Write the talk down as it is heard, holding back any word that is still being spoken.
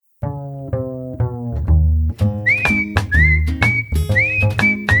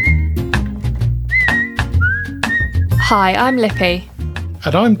Hi, I'm Lippy.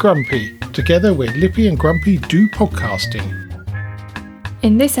 And I'm Grumpy. Together we're Lippy and Grumpy Do Podcasting.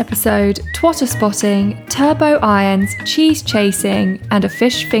 In this episode, Twotter spotting, turbo irons, cheese chasing, and a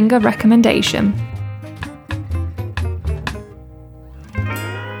fish finger recommendation.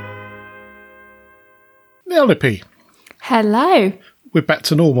 Now, Lippy. Hello. We're back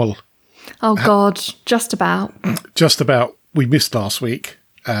to normal. Oh God, just about. Just about. We missed last week,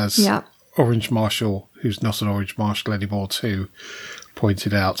 as Yeah. Orange Marshall, who's not an Orange Marshall anymore too,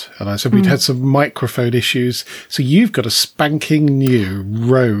 pointed out. And I said we'd had some microphone issues. So you've got a spanking new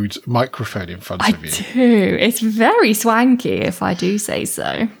Rode microphone in front of you. I do. It's very swanky, if I do say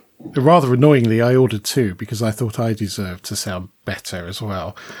so. Rather annoyingly, I ordered two because I thought I deserved to sound better as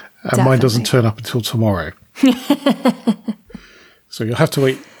well. And mine doesn't turn up until tomorrow. So you'll have to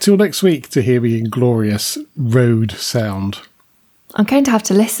wait till next week to hear me in glorious Rode sound. I'm going to have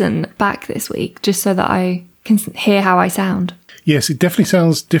to listen back this week just so that I can hear how I sound. Yes, it definitely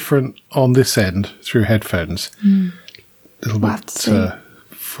sounds different on this end through headphones. A little bit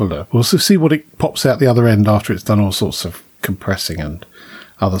fuller. We'll see what it pops out the other end after it's done all sorts of compressing and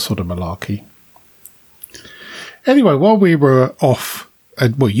other sort of malarkey. Anyway, while we were off,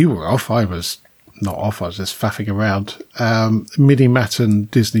 well, you were off, I was not off, I was just faffing around. Minnie, Matt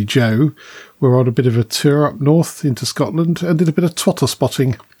and Disney Joe were on a bit of a tour up north into Scotland and did a bit of Twotter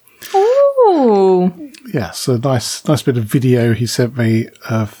spotting. Oh! Yeah, so nice bit of video he sent me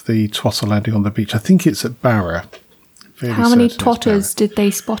of the Twotter landing on the beach. I think it's at Barra. How many Twotters did they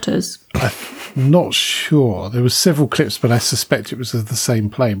spot us? I'm not sure. There were several clips, but I suspect it was of the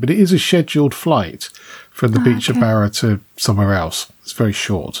same plane. But it is a scheduled flight from the beach at Barra to somewhere else. It's very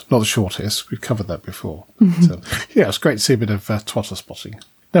short. Not the shortest. We've covered that before. But, yeah, it's great to see a bit of Twotter spotting.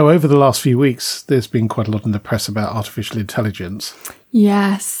 Now, over the last few weeks, there's been quite a lot in the press about artificial intelligence.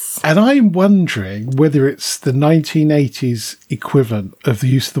 Yes. And I'm wondering whether it's the 1980s equivalent of the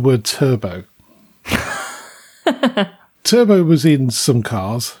use of the word turbo. Turbo was in some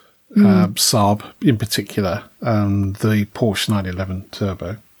cars, Saab in particular, the Porsche 911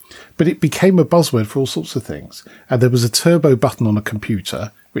 Turbo. But it became a buzzword for all sorts of things. And there was a turbo button on a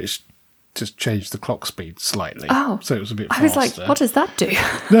computer, which just changed the clock speed slightly. Oh. So it was a bit faster. I was like, what does that do?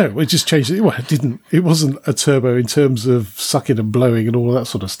 No, it just changed it. Well, it wasn't a turbo in terms of sucking and blowing and all of that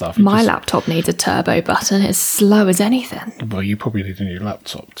sort of stuff. My laptop needs a turbo button. It's slow as anything. Well, you probably need a new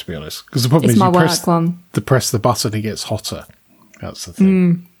laptop, to be honest. Because the problem is my you press the button, it gets hotter. That's the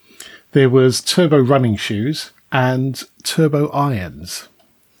thing. There was turbo running shoes and turbo irons.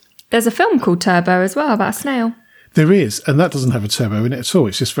 There's a film called Turbo as well, about a snail. There is, and that doesn't have a turbo in it at all.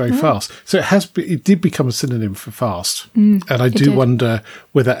 It's just very fast. So it did become a synonym for fast. And I do wonder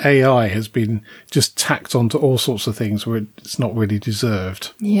whether AI has been just tacked onto all sorts of things where it's not really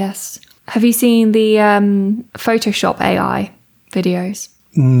deserved. Yes. Have you seen the Photoshop AI videos?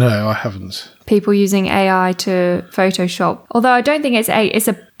 No, I haven't. People using AI to Photoshop. Although I don't think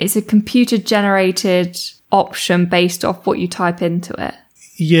it's a computer generated option based off what you type into it.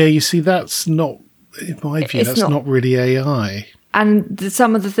 Yeah, you see, that's not, in my view, that's not really AI. And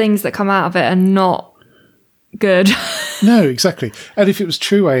some of the things that come out of it are not good. No, exactly. And if it was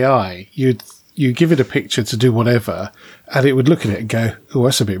true AI, you give it a picture to do whatever, and it would look at it and go, oh,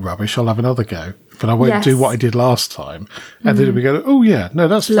 that's a bit rubbish, I'll have another go. But I won't do what I did last time. And then it would go, oh, yeah, no,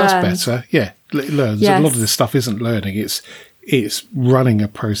 that's better. Yeah, it learns. Yes. A lot of this stuff isn't learning. It's running a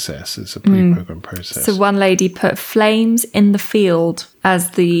process. It's a pre-programmed process. So one lady put flames in the field as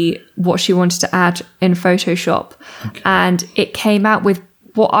what she wanted to add in Photoshop. Okay. And it came out with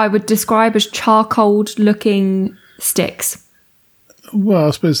what I would describe as charcoal-looking sticks. Well,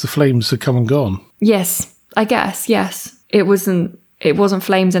 I suppose the flames had come and gone. Yes, I guess, yes. It wasn't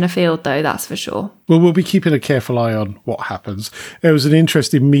flames in a field, though, that's for sure. Well, we'll be keeping a careful eye on what happens. There was an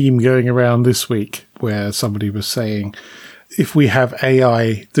interesting meme going around this week where somebody was saying, if we have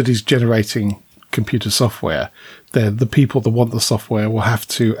AI that is generating computer software, then the people that want the software will have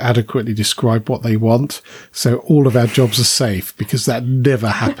to adequately describe what they want. So all of our jobs are safe, because that never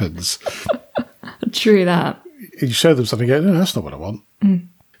happens. True that. You show them something and go, no, that's not what I want.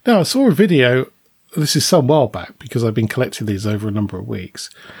 Now, I saw a video, this is some while back, because I've been collecting these over a number of weeks,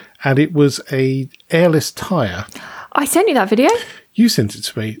 and it was a airless tyre. I sent you that video. You sent it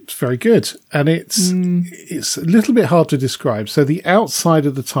to me. It's very good. And it's a little bit hard to describe. So the outside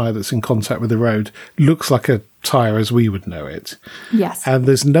of the tyre that's in contact with the road looks like a tyre as we would know it. Yes. And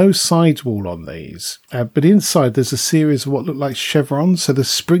there's no sidewall on these. But inside there's a series of what look like chevrons. So there's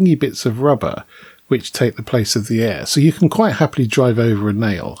springy bits of rubber which take the place of the air. So you can quite happily drive over a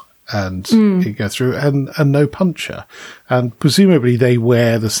nail and it go through and no puncture. And presumably they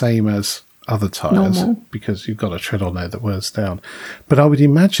wear the same as other tyres Normal. because you've got a tread on there that wears down. But I would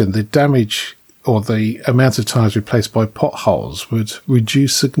imagine the damage or the amount of tyres replaced by potholes would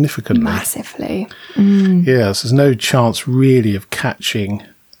reduce significantly. Massively. Yes, there's no chance really of catching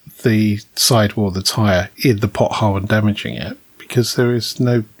the sidewall of the tyre in the pothole and damaging it because there is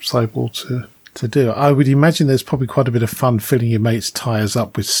no sidewall to do it. I would imagine there's probably quite a bit of fun filling your mate's tyres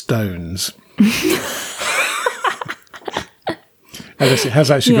up with stones. Unless it has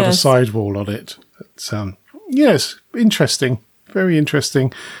actually got a sidewall on it. But, yes, interesting. Very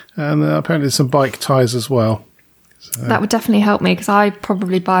interesting. And apparently there's some bike tyres as well. So. That would definitely help me because I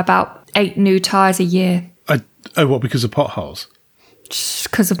probably buy about 8 new tyres a year. What, because of potholes?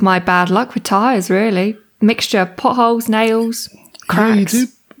 Just because of my bad luck with tyres, really. Mixture, potholes, nails, cracks. Yeah,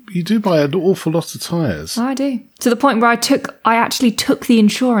 you do buy an awful lot of tyres. I do. To the point where I actually took the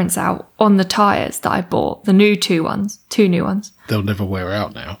insurance out on the tyres that I bought. The new 2 new ones. They'll never wear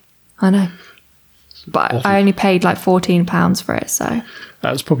out now. I know. But Awful. I only paid like £14 for it, so.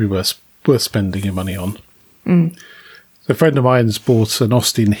 That's probably worth spending your money on. A friend of mine's bought an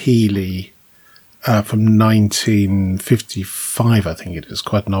Austin Healey from 1955, I think it is,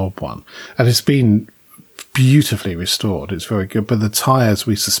 quite an old one. And it's been beautifully restored. It's very good. But the tyres,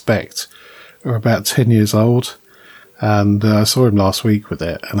 we suspect, are about 10 years old. And I saw him last week with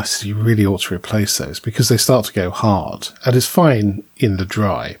it. And I said, you really ought to replace those because they start to go hard. And it's fine in the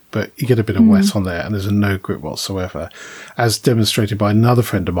dry, but you get a bit of wet on there and there's no grip whatsoever. As demonstrated by another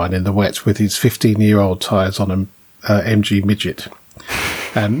friend of mine in the wet with his 15-year-old tyres on an MG Midget.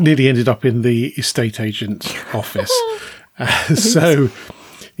 And nearly ended up in the estate agent office. So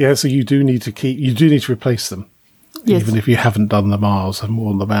you do need to replace them. Yes. Even if you haven't done the miles and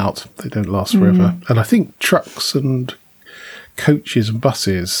worn them out, they don't last forever. And I think trucks and coaches and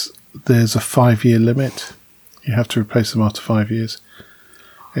buses, there's a 5-year limit. You have to replace them after 5 years.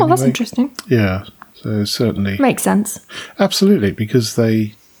 Anyway, that's interesting. Yeah, so certainly. Makes sense. Absolutely, because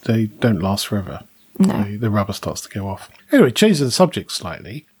they don't last forever. No. The rubber starts to go off. Anyway, changing the subject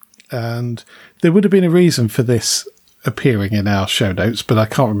slightly, and there would have been a reason for this appearing in our show notes, but I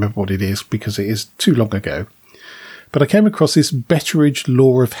can't remember what it is because it is too long ago. But I came across this Betteridge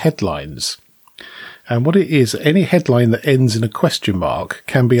law of headlines. And what it is, any headline that ends in a question mark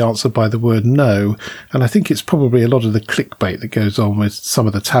can be answered by the word no. And I think it's probably a lot of the clickbait that goes on with some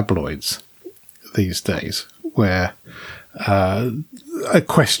of the tabloids these days, where a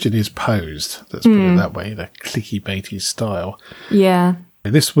question is posed. Let's put it that way, in a clicky-baity style. Yeah.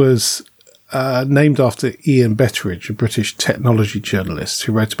 This was named after Ian Betteridge, a British technology journalist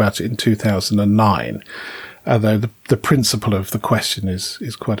who wrote about it in 2009. Although the principle of the question is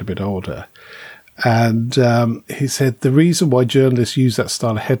quite a bit older. And he said the reason why journalists use that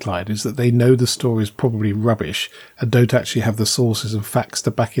style of headline is that they know the story is probably rubbish and don't actually have the sources and facts to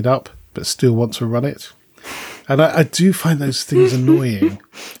back it up, but still want to run it. And I do find those things annoying.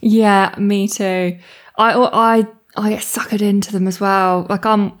 Yeah, me too. I get suckered into them as well. Like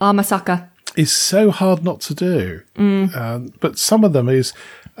I'm a sucker. It's so hard not to do. But some of them is...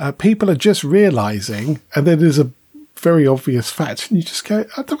 people are just realising, and then there's a very obvious fact, and you just go,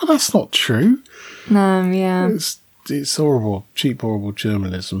 well, that's not true. No, yeah. It's horrible, cheap, horrible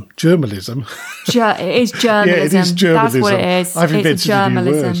journalism. Journalism? It is journalism. Yeah, it is journalism. That's what it is. I've invented a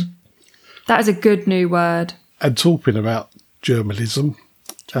new word. That is a good new word. And talking about journalism,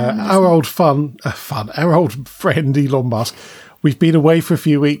 our old our old friend Elon Musk, we've been away for a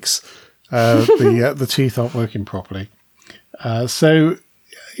few weeks. The teeth aren't working properly. So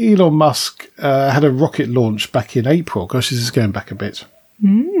Elon Musk had a rocket launch back in April. Gosh, this is going back a bit.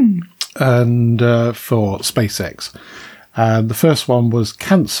 And for SpaceX. And the first one was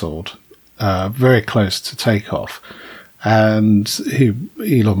cancelled, very close to takeoff. And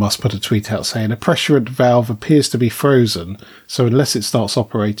Elon Musk put a tweet out saying, a pressurant valve appears to be frozen, so unless it starts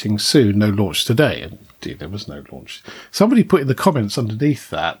operating soon, no launch today. And indeed, there was no launch. Somebody put in the comments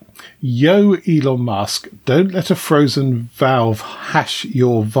underneath that, yo, Elon Musk, don't let a frozen valve hash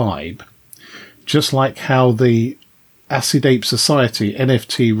your vibe. Just like how the Acid Ape Society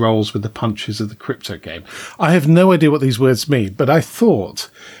NFT rolls with the punches of the crypto game. I have no idea what these words mean, but I thought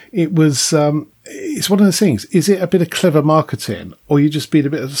it was... it's one of those things. Is it a bit of clever marketing, or you just being a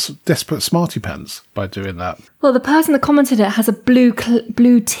bit of desperate smarty pants by doing that? Well, the person that commented it has a blue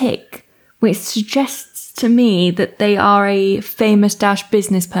tick, which suggests to me that they are a famous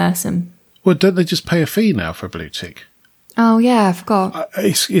business person. Well, don't they just pay a fee now for a blue tick? Oh, yeah, I forgot.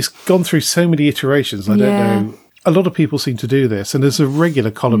 It's gone through so many iterations. I don't know. A lot of people seem to do this, and there's a regular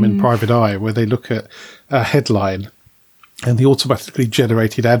column in Private Eye where they look at a headline and the automatically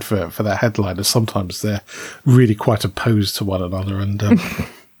generated advert for that headline, and sometimes they're really quite opposed to one another. And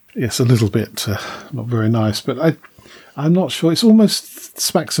Yes, a little bit not very nice, but I'm not sure. It's almost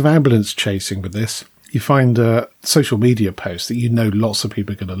smacks of ambulance chasing with this. You find a social media post that you know lots of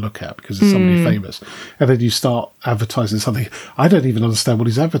people are going to look at because it's somebody famous, and then you start advertising something. I don't even understand what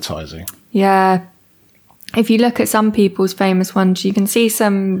he's advertising. Yeah. If you look at some people's famous ones, you can see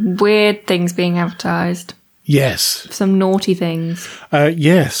some weird things being advertised. Yes. Some naughty things.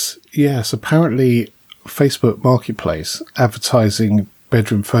 Yes. Apparently, Facebook Marketplace advertising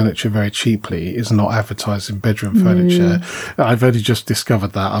bedroom furniture very cheaply is not advertising bedroom furniture. I've only just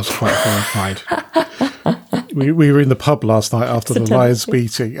discovered that. I was quite horrified. We were in the pub last night after the Lions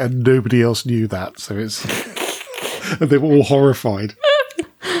beating, and nobody else knew that. So and they were all horrified.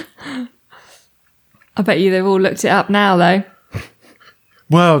 I bet you they've all looked it up now, though.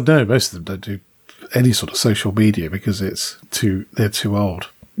 Well, no, most of them don't do any sort of social media because they're too old.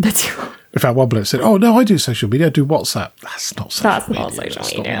 They're too old. In fact, one bloke said, "Oh no, I do social media. I do WhatsApp." That's not social That's media. not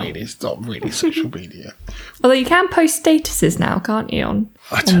social media. It's not really social media. Although you can post statuses now, can't you, on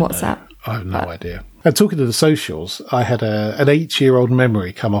WhatsApp? I have no idea. And talking to the socials, I had an 8-year-old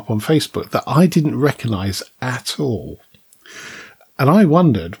memory come up on Facebook that I didn't recognise at all. And I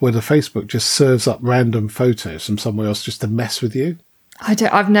wondered whether Facebook just serves up random photos from somewhere else just to mess with you.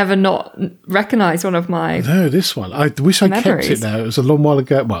 I've never not recognised one of my No, this one. I wish I memories. kept it now. It was a long while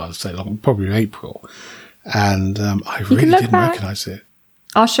ago. Well, I'd say long, probably April. And I really didn't recognise it.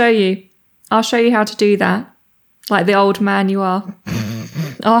 I'll show you. I'll show you how to do that. Like the old man you are.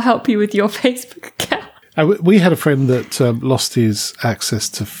 I'll help you with your Facebook account. We had a friend that lost his access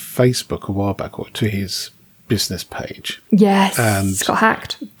to Facebook a while back, or to his business page. Yes, and got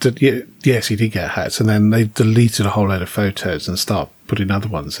hacked. Yes, he did get hacked, and then they deleted a whole load of photos and start putting other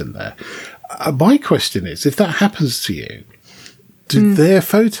ones in there. My question is, if that happens to you, do their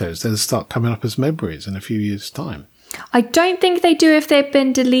photos then start coming up as memories in a few years' time? I don't think they do if they've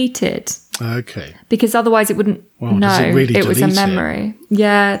been deleted. Okay. Because otherwise it wouldn't does it really it was a delete memory.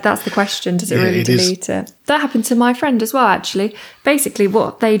 Yeah, that's the question. Does it really delete it? That happened to my friend as well, actually. Basically,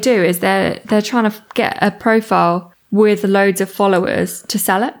 what they do is they're trying to get a profile with loads of followers to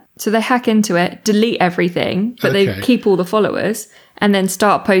sell it. So they hack into it, delete everything, but they keep all the followers and then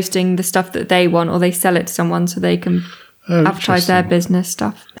start posting the stuff that they want, or they sell it to someone so they can advertise their business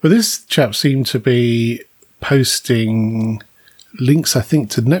stuff. But this chap seemed to be posting links, I think,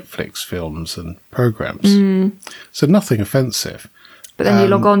 to Netflix films and programs. So nothing offensive. But then you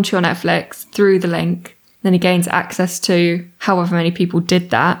log on to your Netflix through the link, then he gains access to however many people did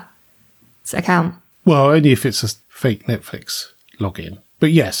that account. Well, only if it's a fake Netflix login.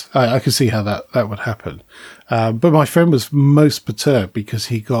 But yes, I can see how that would happen. But my friend was most perturbed because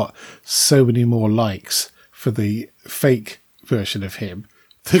he got so many more likes for the fake version of him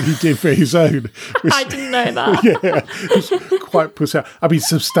than he did for his own. I didn't know that. Yeah, it's quite put out. I mean,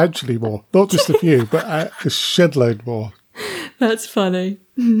 substantially more. Not just a few, but a shed load more. That's funny.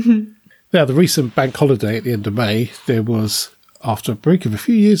 Now, the recent bank holiday at the end of May, there was, after a break of a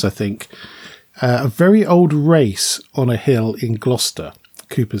few years, I think, a very old race on a hill in Gloucester,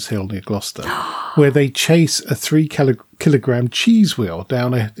 Cooper's Hill near Gloucester, where they chase a 3-kilogram cheese wheel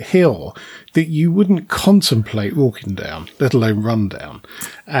down a hill that you wouldn't contemplate walking down, let alone run down.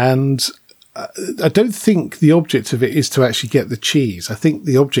 And I don't think the object of it is to actually get the cheese. I think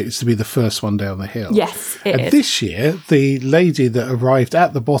the object is to be the first one down the hill. Yes, it is. This year, the lady that arrived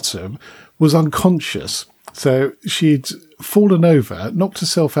at the bottom was unconscious. So she'd fallen over, knocked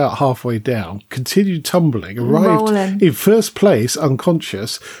herself out halfway down, continued tumbling, arrived in first place,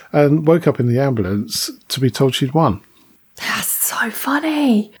 unconscious, and woke up in the ambulance to be told she'd won. That's so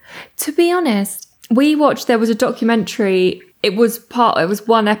funny. To be honest, there was a documentary. It was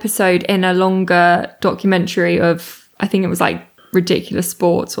one episode in a longer documentary of, I think it was like Ridiculous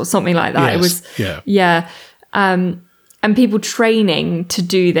Sports or something like that. Yes, it was, and people training to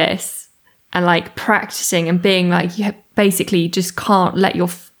do this. And like practicing and being like, you basically just can't let you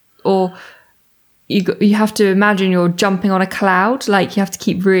have to imagine you're jumping on a cloud. Like you have to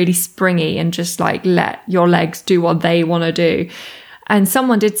keep really springy and just like let your legs do what they want to do. And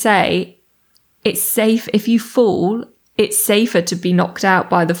someone did say it's safe if you fall. It's safer to be knocked out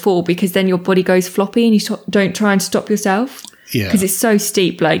by the fall because then your body goes floppy and you don't try and stop yourself. Yeah. Because it's so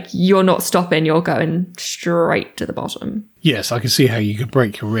steep, like you're not stopping, you're going straight to the bottom. Yes, I can see how you could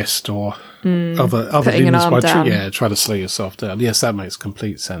break your wrist or other Putting limbs by down. try to slow yourself down. Yes, that makes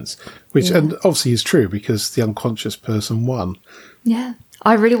complete sense. And obviously is true because the unconscious person won. Yeah,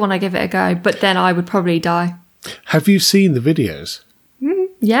 I really want to give it a go, but then I would probably die. Have you seen the videos?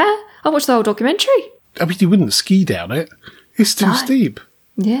 Yeah, I watched the whole documentary. I mean, you wouldn't ski down it. It's too steep.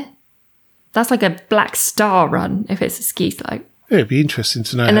 Yeah. That's like a Black Star run if it's a ski slope. It'd be interesting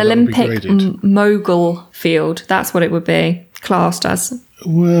to know An how that would be Olympic graded. mogul field. That's what it would be classed as.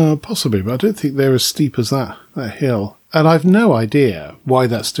 Well, possibly, but I don't think they're as steep as that hill. And I've no idea why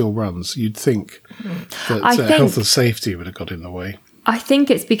that still runs. You'd think that health and safety would have got in the way. I think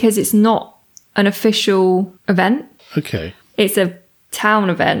it's because it's not an official event. Okay. It's a town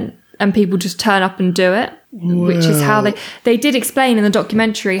event and people just turn up and do it, which is how they did explain in the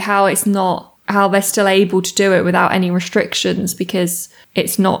documentary how it's not, how they're still able to do it without any restrictions because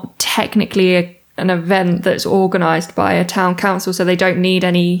it's not technically an event that's organised by a town council, so they don't need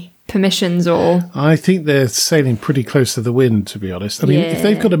any permissions or... I think they're sailing pretty close to the wind, to be honest. I mean, if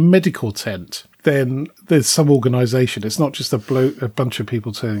they've got a medical tent, then there's some organisation. It's not just a bunch of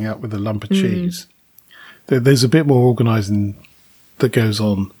people turning out with a lump of cheese. There's a bit more organising that goes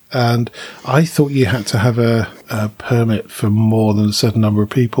on. And I thought you had to have a permit for more than a certain number of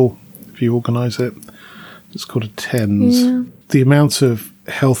people if you organise it. It's called a TENS. Yeah. The amount of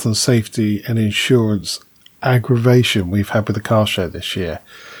health and safety and insurance aggravation we've had with the car show this year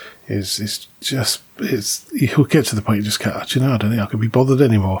is just you'll get to the point you just go, do you know, I don't think I can be bothered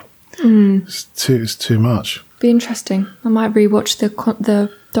anymore. It's too much. Be interesting. I might rewatch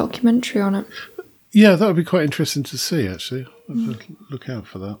the documentary on it. Yeah, that would be quite interesting to see, actually. Look out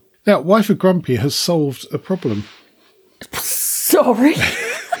for that. Now, Wife of Grumpy has solved a problem. Sorry.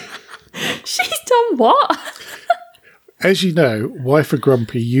 She's done what? As you know, Wife of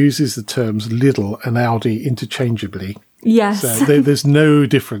Grumpy uses the terms Lidl and Aldi interchangeably. Yes. So there's no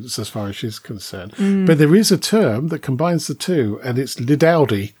difference as far as she's concerned. But there is a term that combines the two, and it's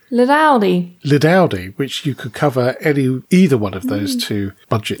Lidaldi. Lidaldi. Lidaldi, which you could cover either one of those two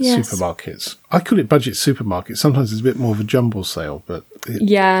budget supermarkets. I call it budget supermarket. Sometimes it's a bit more of a jumble sale, but...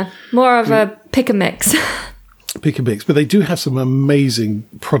 more of a pick and mix. Pick and mix. But they do have some amazing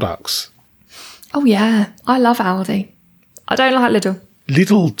products. Oh, yeah. I love Aldi. I don't like Lidl.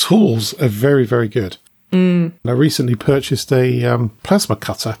 Lidl tools are very, very good. I recently purchased a plasma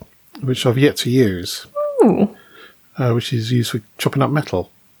cutter, which I've yet to use, which is used for chopping up metal.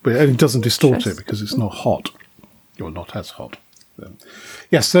 But it doesn't distort it because it's not hot, or not as hot.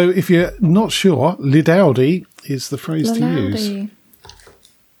 So if you're not sure, Lidaldi is the phrase to use.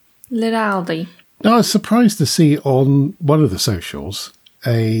 Lidaldi. Now, I was surprised to see on one of the socials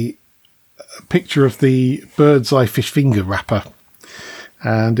a picture of the bird's eye fish finger wrapper.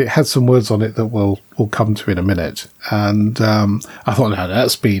 And it had some words on it that we'll come to in a minute. And I thought, no,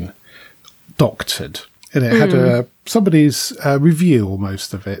 that's been doctored. And it had somebody's review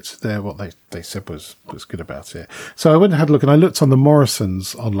almost of it there, what they said was good about it. So I went and had a look, and I looked on the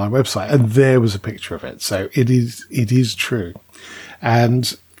Morrisons online website, and there was a picture of it. So it is true.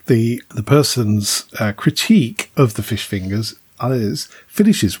 And the person's critique of the fish fingers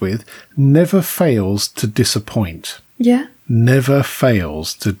finishes with, never fails to disappoint. Yeah. Never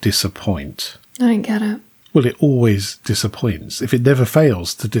fails to disappoint. I don't get it. Well, it always disappoints. If it never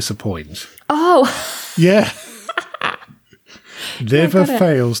fails to disappoint. Oh. Yeah. Never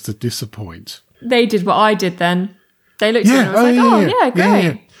fails to disappoint. They did what I did then. They looked at it and I was like,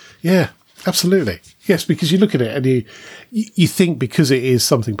 great. Yeah, absolutely. Yes, because you look at it and you think because it is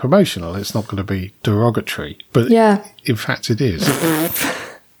something promotional, it's not going to be derogatory. But in fact it is.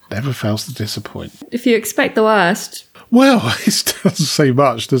 Never fails to disappoint. If you expect the worst. Well, it doesn't say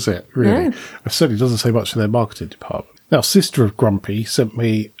much, does it, really? No. It certainly doesn't say much in their marketing department. Now, Sister of Grumpy sent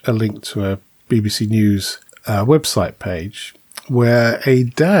me a link to a BBC News website page where a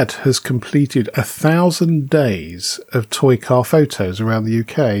dad has completed 1,000 days of toy car photos around the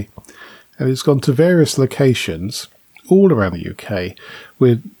UK. And he's gone to various locations all around the UK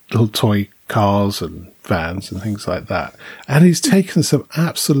with little toy cars and vans and things like that. And he's taken some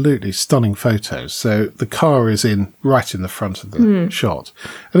absolutely stunning photos. So the car is right in the front of the shot.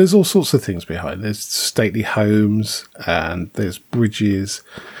 And there's all sorts of things behind. There's stately homes and there's bridges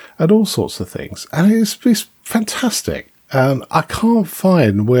and all sorts of things. And it's fantastic. And I can't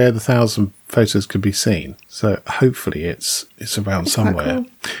find where the 1,000 photos could be seen. So hopefully it's around somewhere.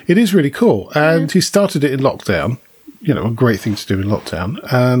 Cool. It is really cool. And he started it in lockdown. You know, a great thing to do in lockdown,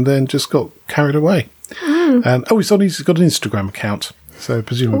 and then just got carried away. And he's got an Instagram account, so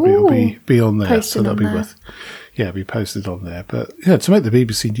presumably it'll be on there. Posted so that'll be be posted on there. But to make the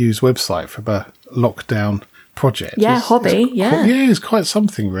BBC News website for a lockdown project, is quite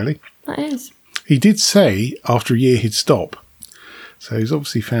something, really. That is. He did say after a year he'd stop, so he's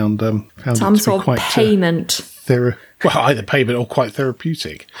obviously found some sort of payment. Either payment or quite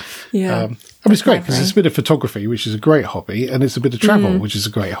therapeutic. Yeah. I mean, it's great because it's a bit of photography, which is a great hobby, and it's a bit of travel, which is a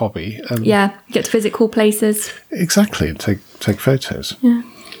great hobby. And get to visit cool places. Exactly, and take photos. Yeah.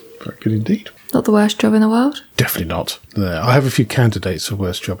 Very good indeed. Not the worst job in the world. Definitely not. No, I have a few candidates for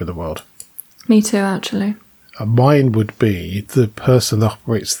worst job in the world. Me too, actually. Mine would be the person that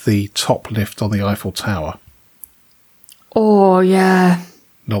operates the top lift on the Eiffel Tower. Oh, yeah.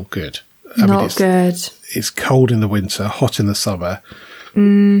 Not good. Not good. It's cold in the winter, hot in the summer.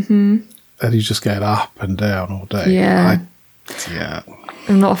 Mm-hmm. And you're just going up and down all day. Yeah.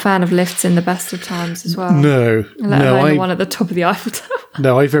 I'm not a fan of lifts in the best of times as well. No. Let alone the one at the top of the Eiffel Tower.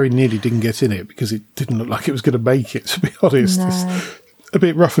 No, I very nearly didn't get in it because it didn't look like it was going to make it, to be honest. No. It's a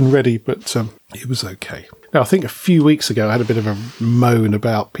bit rough and ready, but it was okay. Now, I think a few weeks ago I had a bit of a moan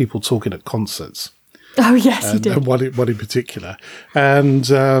about people talking at concerts. Oh, yes, you did. And one in particular. And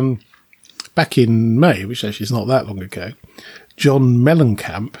back in May, which actually is not that long ago, John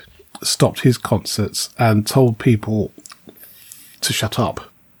Mellencamp stopped his concerts and told people to shut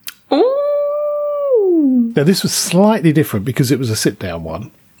up. Ooh. Now, this was slightly different because it was a sit-down one.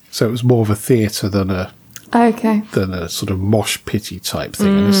 So it was more of a theatre than a sort of mosh pity type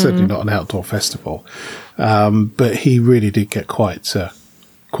thing. And it's certainly not an outdoor festival. But he really did get quite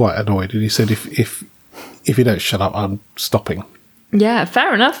annoyed. And he said, if you don't shut up, I'm stopping. Yeah,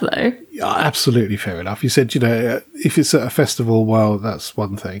 fair enough, though. Yeah, absolutely fair enough. He said, if it's at a festival, well, that's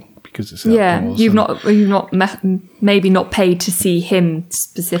one thing because it's outdoors. Yeah, you've not maybe not paid to see him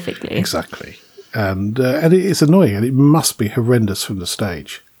specifically. Exactly. And it's annoying, and it must be horrendous from the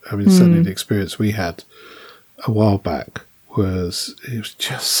stage. I mean, certainly the experience we had a while back was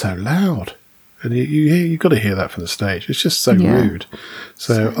just so loud. And you've got to hear that from the stage. It's just so rude.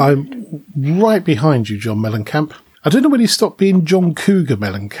 So I'm right behind you, John Mellencamp. I don't know when he stopped being John Cougar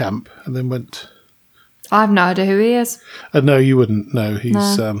Mellencamp and then went... I have no idea who he is. No, you wouldn't know. He's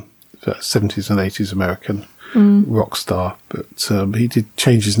 70s and 80s American rock star. But he did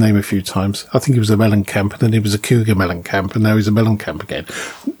change his name a few times. I think he was a Mellencamp, and then he was a Cougar Mellencamp, and now he's a Mellencamp again.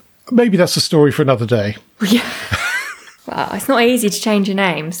 Maybe that's a story for another day. Yeah. Well, it's not easy to change your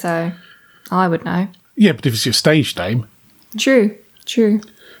name, so I would know. Yeah, but if it's your stage name... True.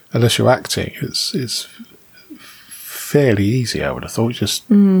 Unless you're acting, it's fairly easy, I would have thought. Just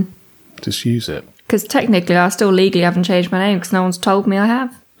use it. Because technically, I still legally haven't changed my name because no one's told me I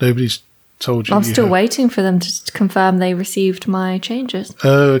have. Nobody's told you. I'm still waiting for them to confirm they received my changes.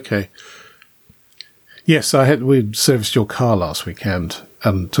 Oh, okay. Yes, we serviced your car last weekend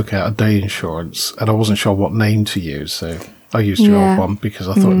and took out a day insurance, and I wasn't sure what name to use, so I used your old one because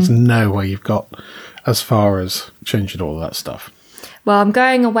I thought there's no way you've got as far as changing all that stuff. Well, I'm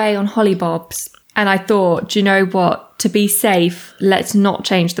going away on hollybobs, and I thought, do you know what? To be safe, let's not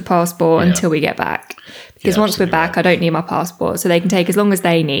change the passport until we get back. Because once we're back, I don't need my passport, so they can take as long as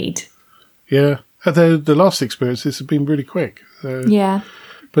they need. Yeah. The last experiences have been really quick. Yeah.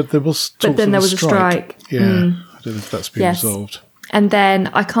 But there was a strike. Yeah. I don't know if that's been resolved. And then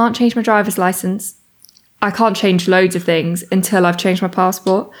I can't change my driver's license. I can't change loads of things until I've changed my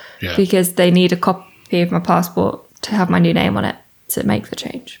passport because they need a copy of my passport to have my new name on it to make the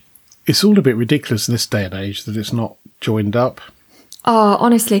change. It's all a bit ridiculous in this day and age that it's not joined up. Oh,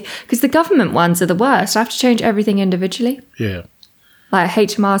 honestly, because the government ones are the worst. I have to change everything individually. Yeah. Like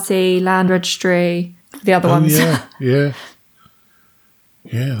HMRC, land registry, the other ones. Yeah,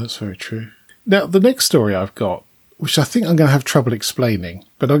 that's very true. Now, the next story I've got, which I think I'm going to have trouble explaining,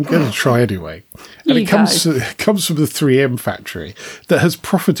 but I'm going to try anyway. And it comes from the 3M factory that has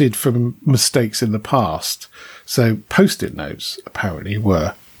profited from mistakes in the past. So Post-it notes apparently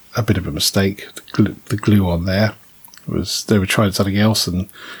were a bit of a mistake. The glue on there they were trying something else and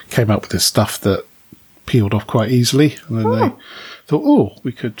came up with this stuff that peeled off quite easily. And then they thought,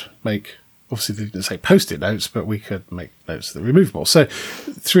 we could make... Obviously, they didn't say Post-it notes, but we could make notes that are removable. So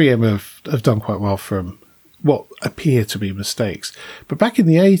 3M have done quite well from what appear to be mistakes. But back in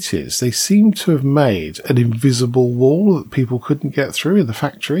the 80s, they seem to have made an invisible wall that people couldn't get through in the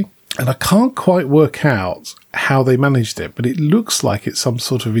factory. And I can't quite work out how they managed it, but it looks like it's some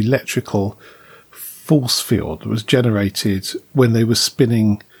sort of electrical force field that was generated when they were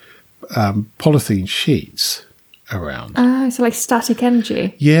spinning polythene sheets around. Oh, so like static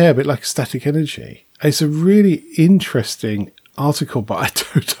energy. Yeah, a bit like static energy. It's a really interesting article, but I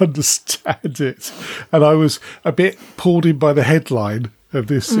don't understand it. And I was a bit pulled in by the headline of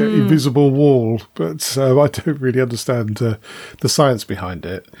this invisible wall, but I don't really understand the science behind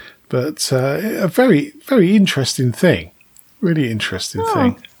it. But a very, very interesting thing. Really interesting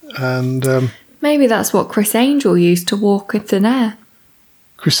thing. And maybe that's what Chris Angel used to walk in thin air.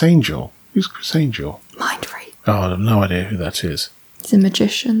 Chris Angel? Who's Chris Angel? Mind freak. Oh, I have no idea who that is. He's a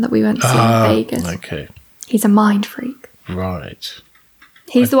magician that we went to see in Vegas. Okay. He's a mind freak. Right.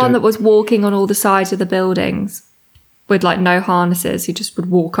 He's the one that was walking on all the sides of the buildings. with like no harnesses who just would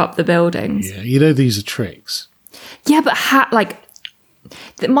walk up the buildings. Yeah, you know these are tricks. Yeah, but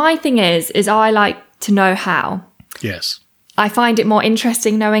my thing is I like to know how. Yes. I find it more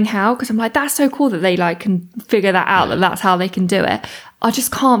interesting knowing how, because I'm like, that's so cool that they like can figure that out, that that's how they can do it. I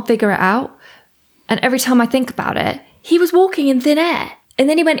just can't figure it out. And every time I think about it, he was walking in thin air and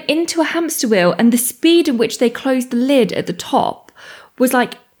then he went into a hamster wheel, and the speed in which they closed the lid at the top was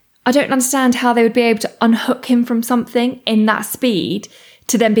like, I don't understand how they would be able to unhook him from something in that speed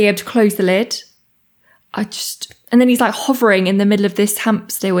to then be able to close the lid. And then he's like hovering in the middle of this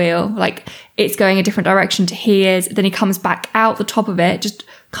hamster wheel, like it's going a different direction to his. Then he comes back out the top of it, just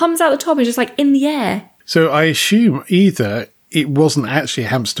comes out the top and just like in the air. So I assume either it wasn't actually a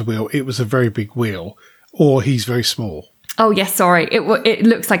hamster wheel, it was a very big wheel, or he's very small. Oh yes, sorry. It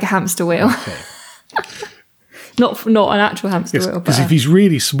looks like a hamster wheel. Okay. Not an actual hamster wheel. Because if he's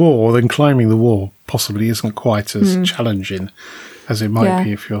really small, then climbing the wall possibly isn't quite as challenging as it might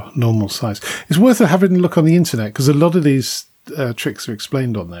be if you're normal size. It's worth having a look on the internet, because a lot of these tricks are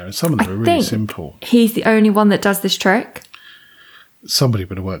explained on there, and some of them are really simple. He's the only one that does this trick. Somebody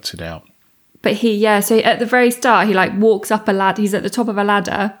would have worked it out. But so at the very start, he like walks up a ladder. He's at the top of a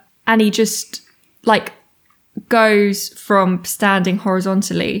ladder, and he just like goes from standing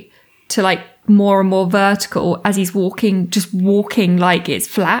horizontally to like more and more vertical as he's walking like it's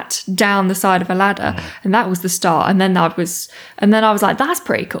flat down the side of a ladder. And that was the start. And then I was like, that's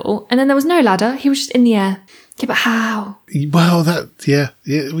pretty cool. And then there was no ladder. He was just in the air. Yeah, but how? Well,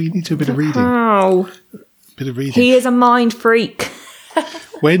 we need to do a bit of reading. How? Bit of reading. He is a mind freak.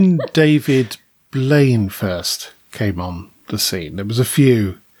 When David Blaine first came on the scene, there was a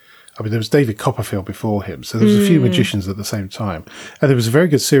few. I mean, there was David Copperfield before him, so there was a few magicians at the same time. And there was a very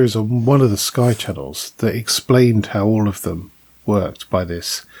good series on one of the Sky channels that explained how all of them worked by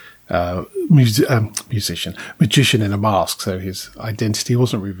this magician in a mask, so his identity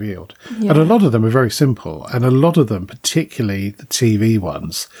wasn't revealed. Yeah. And a lot of them are very simple, and a lot of them, particularly the TV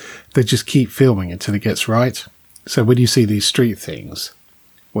ones, they just keep filming until it gets right. So when you see these street things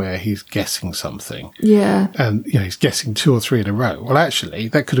where he's guessing something. Yeah. And, he's guessing 2 or 3 in a row. Well, actually,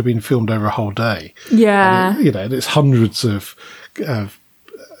 that could have been filmed over a whole day. Yeah. And it's hundreds of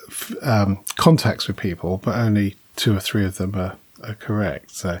contacts with people, but only 2 or 3 of them are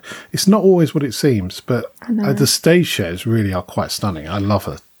correct. So it's not always what it seems, but the stage shows really are quite stunning. I love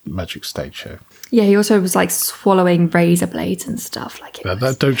a magic stage show. Yeah, he also was like swallowing razor blades and stuff.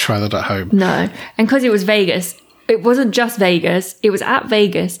 Don't try that at home. No. And because it was Vegas, it wasn't just Vegas. It was at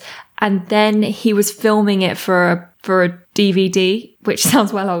Vegas. And then he was filming it for a DVD, which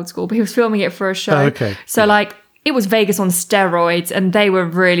sounds well old school, but he was filming it for a show. Oh, okay. So it was Vegas on steroids, and they were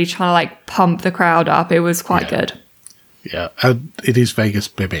really trying to like pump the crowd up. It was quite good. Yeah. It is Vegas,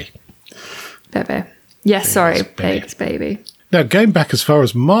 baby. Baby. Yes, sorry. Vegas, baby. Now, going back as far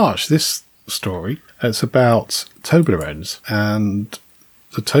as March, this story, it's about Toblerones, and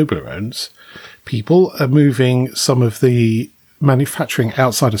the Toblerones people are moving some of the manufacturing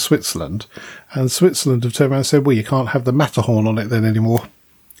outside of Switzerland, and Switzerland have turned around and said, well, you can't have the Matterhorn on it then anymore.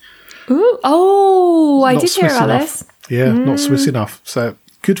 Ooh, I did hear about this. Yeah, not Swiss enough. So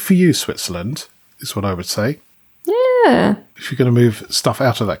good for you, Switzerland, is what I would say. Yeah. If you're going to move stuff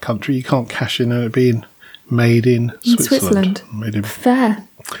out of that country, you can't cash in on it being made in Switzerland. Fair.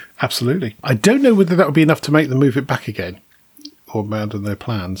 Absolutely. I don't know whether that would be enough to make them move it back again or abandon their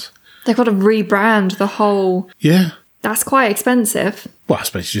plans. They've got to rebrand the whole... Yeah. That's quite expensive. Well, I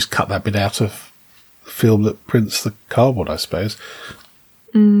suppose you just cut that bit out of the film that prints the cardboard, I suppose.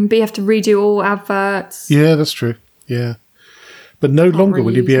 But you have to redo all adverts. Yeah, that's true. Yeah. But no longer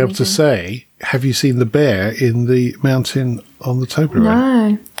will you be able to say, have you seen the bear in the mountain on the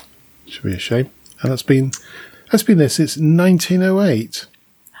Toblerone? No. Should be a shame. And that's been there since 1908.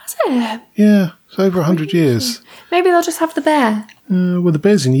 Has it? Yeah, it's over 100 years. Maybe they'll just have the bear. Well, the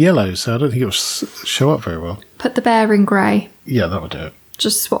bear's in yellow, so I don't think it'll show up very well. Put the bear in grey. Yeah, that would do it.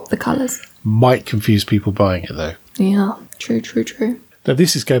 Just swap the colours. Might confuse people buying it, though. Yeah, true. Now,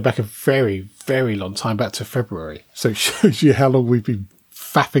 this is going back a very, very long time, back to February. So it shows you how long we've been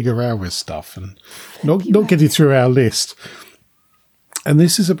faffing around with stuff and not getting through our list. And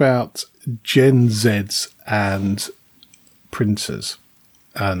this is about Gen Zs and printers.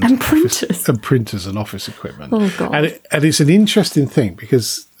 And printers. And printers and office equipment. Oh, God. And it's an interesting thing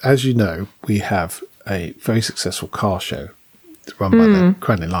because, as you know, we have a very successful car show run by the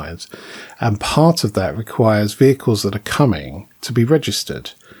Cranley Lions. And part of that requires vehicles that are coming to be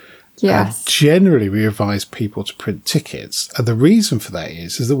registered. Yes. And generally, we advise people to print tickets. And the reason for that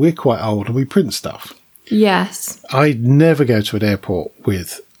is that we're quite old and we print stuff. Yes. I never go to an airport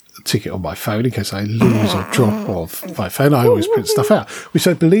with a ticket on my phone in case I lose or drop off my phone. I always print stuff out, which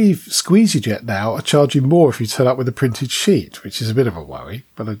I believe SqueezyJet now are charging more if you turn up with a printed sheet, which is a bit of a worry.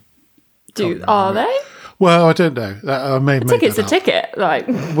 But are they? Well, I don't know. I may make Ticket's that a up. ticket, like.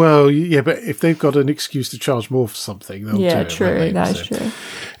 Well, yeah, but if they've got an excuse to charge more for something, they'll do it. True. That is true.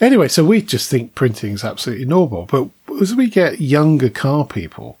 Anyway, so we just think printing is absolutely normal. But as we get younger car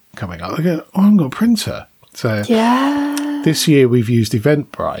people coming up, they go, "Oh, I've got a printer." So this year we've used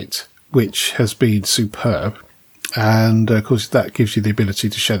Eventbrite, which has been superb. And of course, that gives you the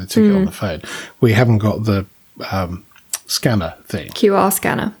ability to show the ticket on the phone. We haven't got the scanner thing. QR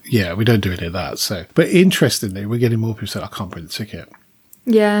scanner. Yeah, we don't do any of that. So, but interestingly, we're getting more people saying, "I can't print the ticket."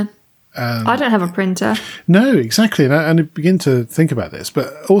 Yeah. I don't have a printer. No, exactly. And I begin to think about this,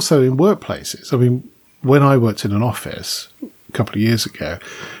 but also in workplaces. I mean, when I worked in an office a couple of years ago,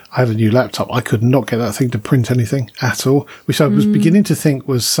 I had a new laptop. I could not get that thing to print anything at all, which I was beginning to think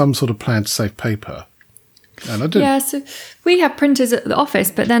was some sort of plan to save paper. And I didn't. Yeah, so we have printers at the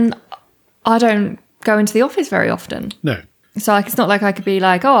office, but then I don't go into the office very often. No. So it's not like I could be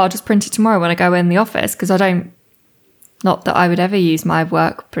like, oh, I'll just print it tomorrow when I go in the office, because I don't. Not that I would ever use my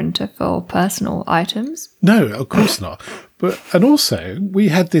work printer for personal items. No, of course not. And also, we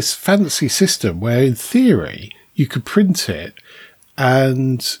had this fancy system where, in theory, you could print it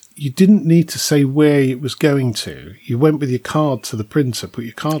and you didn't need to say where it was going to. You went with your card to the printer, put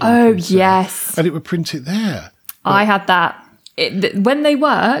your card on the printer, yes. and it would print it there. I had that. When they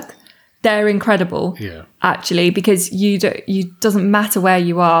work, they're incredible, actually, because you doesn't matter where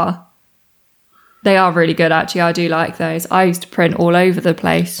you are. They are really good, actually. I do like those. I used to print all over the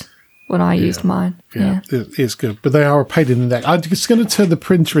place when I used mine. Yeah, it is good. But they are a pain in the neck. I'm just going to turn the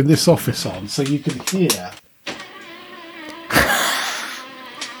printer in this office on so you can hear.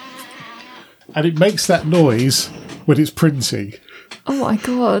 And it makes that noise when it's printing. Oh, my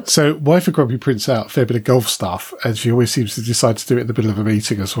God. So Wife of Grumpy prints out a fair bit of golf stuff, and she always seems to decide to do it in the middle of a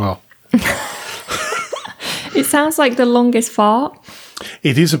meeting as well. It sounds like the longest fart.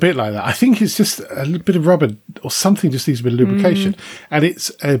 It is a bit like that. I think it's just a little bit of rubber or something just needs a bit of lubrication. And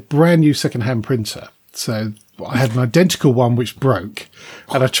it's a brand new second-hand printer. So I had an identical one which broke,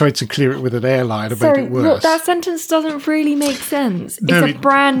 and I tried to clear it with an airline and made it worse. That sentence doesn't really make sense. It's a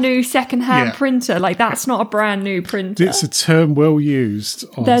brand new second-hand printer. Like, that's not a brand new printer. It's a term well used.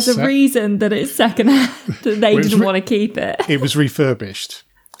 There's a reason that it's second-hand, that they didn't want to keep it. It was refurbished.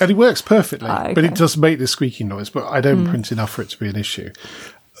 And it works perfectly, but it does make the squeaking noise, but I don't print enough for it to be an issue.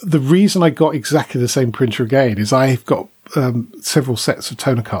 The reason I got exactly the same printer again is I've got several sets of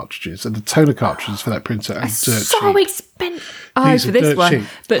toner cartridges, and the toner cartridges for that printer are dirt cheap. So expensive. Oh, These for are this dirt one. cheap.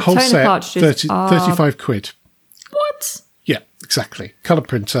 But whole toner set, cartridges 35 quid. What? Yeah, exactly. Colour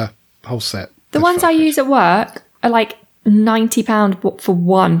printer, whole set. The ones I use at work are like £90 for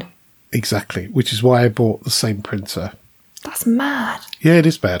one. Exactly, which is why I bought the same printer. That's mad. Yeah, it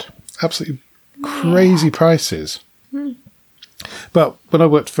is bad. Absolutely crazy prices. But when I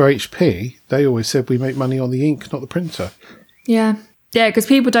worked for HP, they always said we make money on the ink, not the printer. Yeah. Yeah, because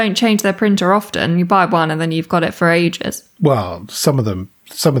people don't change their printer often. You buy one and then you've got it for ages. Well, some of the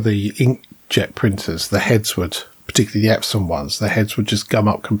inkjet printers, the heads would, particularly the Epson ones, the heads would just gum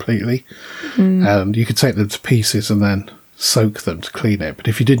up completely. And you could take them to pieces and then soak them to clean it. But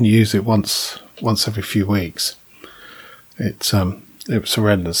if you didn't use it once every few weeks, it was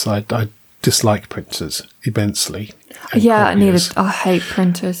horrendous. I dislike printers immensely. Yeah, I hate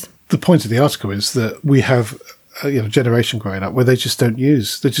printers. The point of the article is that we have a generation growing up where they just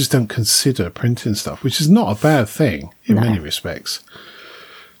don't consider printing stuff, which is not a bad thing in many respects,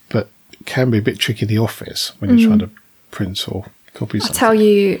 but it can be a bit tricky in the office when you're trying to print or copy something. I'll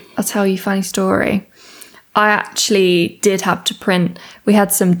tell you a funny story. I actually did have to print. We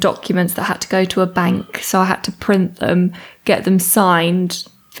had some documents that had to go to a bank, so I had to print them, get them signed,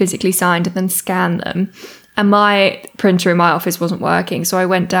 physically signed, and then scan them. And my printer in my office wasn't working, so I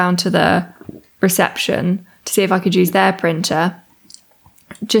went down to the reception to see if I could use their printer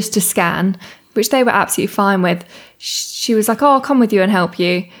just to scan, which they were absolutely fine with. She was like, "Oh, I'll come with you and help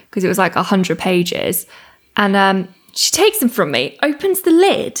you," because it was like 100 pages. And she takes them from me, opens the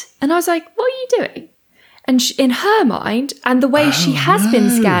lid, and I was like, "What are you doing?" And in her mind, and the way she has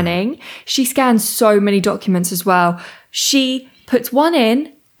been scanning, she scans so many documents as well. She puts one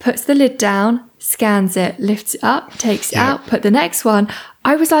in, puts the lid down, scans it, lifts it up, takes it out, put the next one.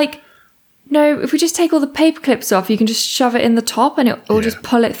 I was like, no, if we just take all the paper clips off, you can just shove it in the top and it will just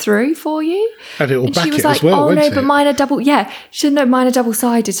pull it through for you. And it will back she was it like, as well, oh no, won't but it? mine are double. Yeah, she said, no, mine are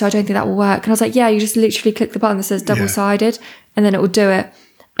double-sided, so I don't think that will work. And I was like, yeah, you just literally click the button that says double-sided and then it will do it.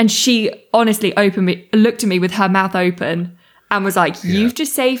 And she honestly looked at me with her mouth open and was like, you've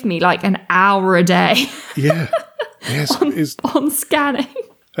just saved me like an hour a day Yeah. Yes, on scanning.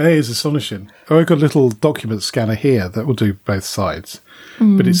 it is astonishing. Oh, I've got a little document scanner here that will do both sides,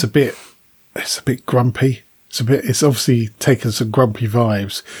 but it's a bit grumpy. It's obviously taken some grumpy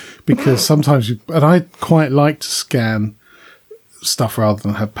vibes because sometimes and I quite like to scan stuff rather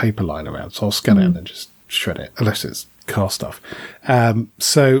than have paper lying around. So I'll scan it and then just shred it, unless it's car stuff.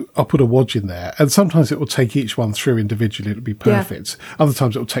 So I'll put a wodge in there, and sometimes it will take each one through individually. It'll be perfect. Other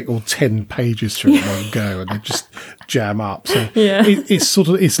times it will take all 10 pages through in one go, and they just jam up. So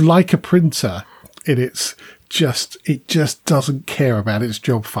it's like a printer. It just doesn't care about its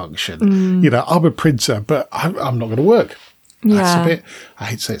job function. You know, I'm a printer, but I'm not going to work. That's a bit. I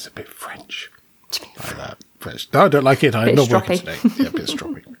hate to say it's a bit French. Like that. French. No, I don't like it. I'm not working today. Yeah, a bit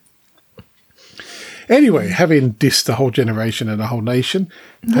stroppy. Anyway, having dissed a whole generation and a whole nation,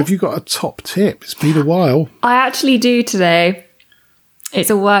 have you got a top tip? It's been a while. I actually do today. It's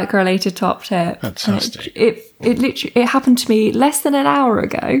a work-related top tip. Fantastic. It happened to me less than an hour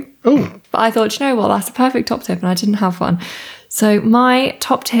ago. Oh. But I thought, you know what, that's a perfect top tip, and I didn't have one. So my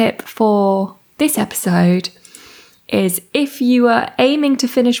top tip for this episode is, if you are aiming to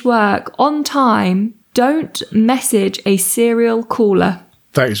finish work on time, don't message a serial caller.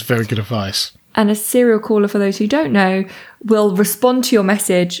 That is very good advice. And a serial caller, for those who don't know, will respond to your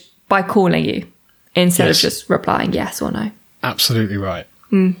message by calling you instead of just replying yes or no. Absolutely right.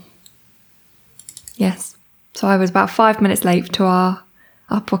 Yes. So I was about 5 minutes late to our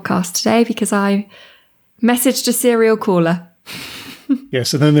podcast today because I messaged a serial caller.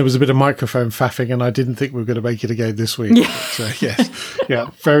 Yes, and then there was a bit of microphone faffing, and I didn't think we were going to make it again this week. Yeah. So, yes. Yeah,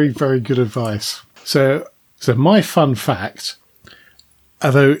 very, very good advice. So my fun fact,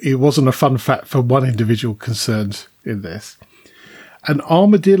 although it wasn't a fun fact for one individual concerned in this, an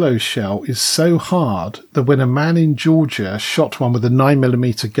armadillo shell is so hard that when a man in Georgia shot one with a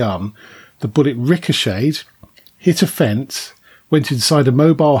 9mm gun, the bullet ricocheted, hit a fence, went inside a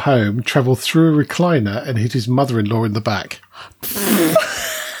mobile home, travelled through a recliner, and hit his mother-in-law in the back.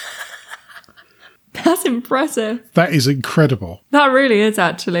 That's impressive. That is incredible. That really is,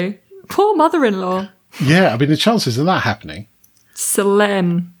 actually. Poor mother-in-law. Yeah, I mean, the chances of that happening.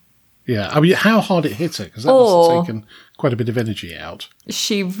 Slim. Yeah, I mean, how hard it hit her, because that must have taken quite a bit of energy out.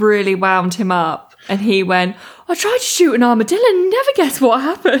 She really wound him up, and he went, I tried to shoot an armadillo and never guess what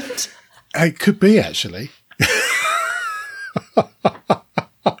happened. It could be, actually.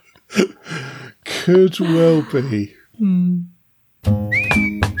 Could well be.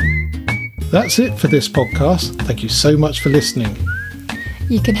 That's it for this podcast. Thank you so much for listening.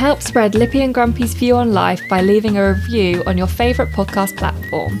 You can help spread Lippy and Grumpy's view on life by leaving a review on your favourite podcast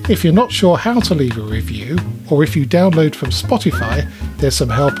platform. If you're not sure how to leave a review, or if you download from Spotify, there's some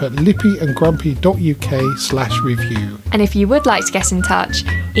help at lippyandgrumpy.uk/review. And if you would like to get in touch,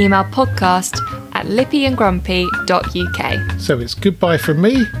 email podcast@lippyandgrumpy.uk. So it's goodbye from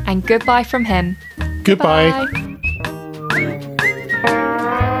me. And goodbye from him. Goodbye. Bye.